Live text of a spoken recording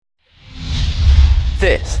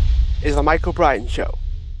This is the Michael Brian Show.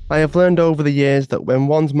 I have learned over the years that when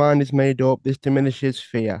one's mind is made up, this diminishes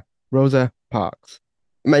fear. Rosa Parks.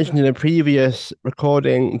 I mentioned in a previous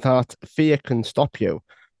recording that fear can stop you,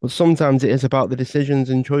 but sometimes it is about the decisions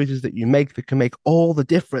and choices that you make that can make all the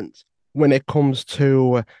difference when it comes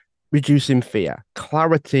to reducing fear.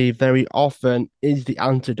 Clarity very often is the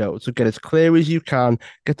antidote. So get as clear as you can,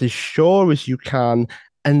 get as sure as you can,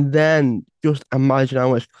 and then just imagine how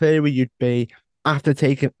much clearer you'd be after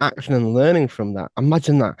taking action and learning from that.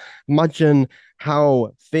 Imagine that. Imagine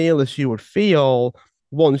how fearless you would feel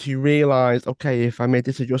once you realize, okay, if I made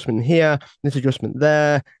this adjustment here, this adjustment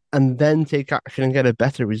there, and then take action and get a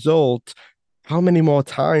better result, how many more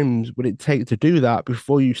times would it take to do that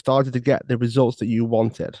before you started to get the results that you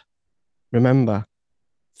wanted? Remember,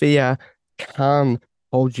 fear can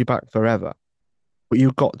hold you back forever. But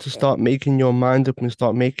you've got to start making your mind up and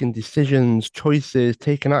start making decisions, choices,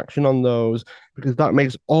 taking action on those, because that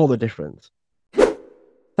makes all the difference.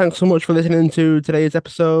 Thanks so much for listening to today's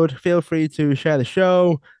episode. Feel free to share the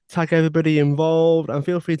show, tag everybody involved, and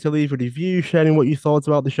feel free to leave a review sharing what you thought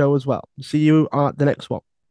about the show as well. See you at the next one.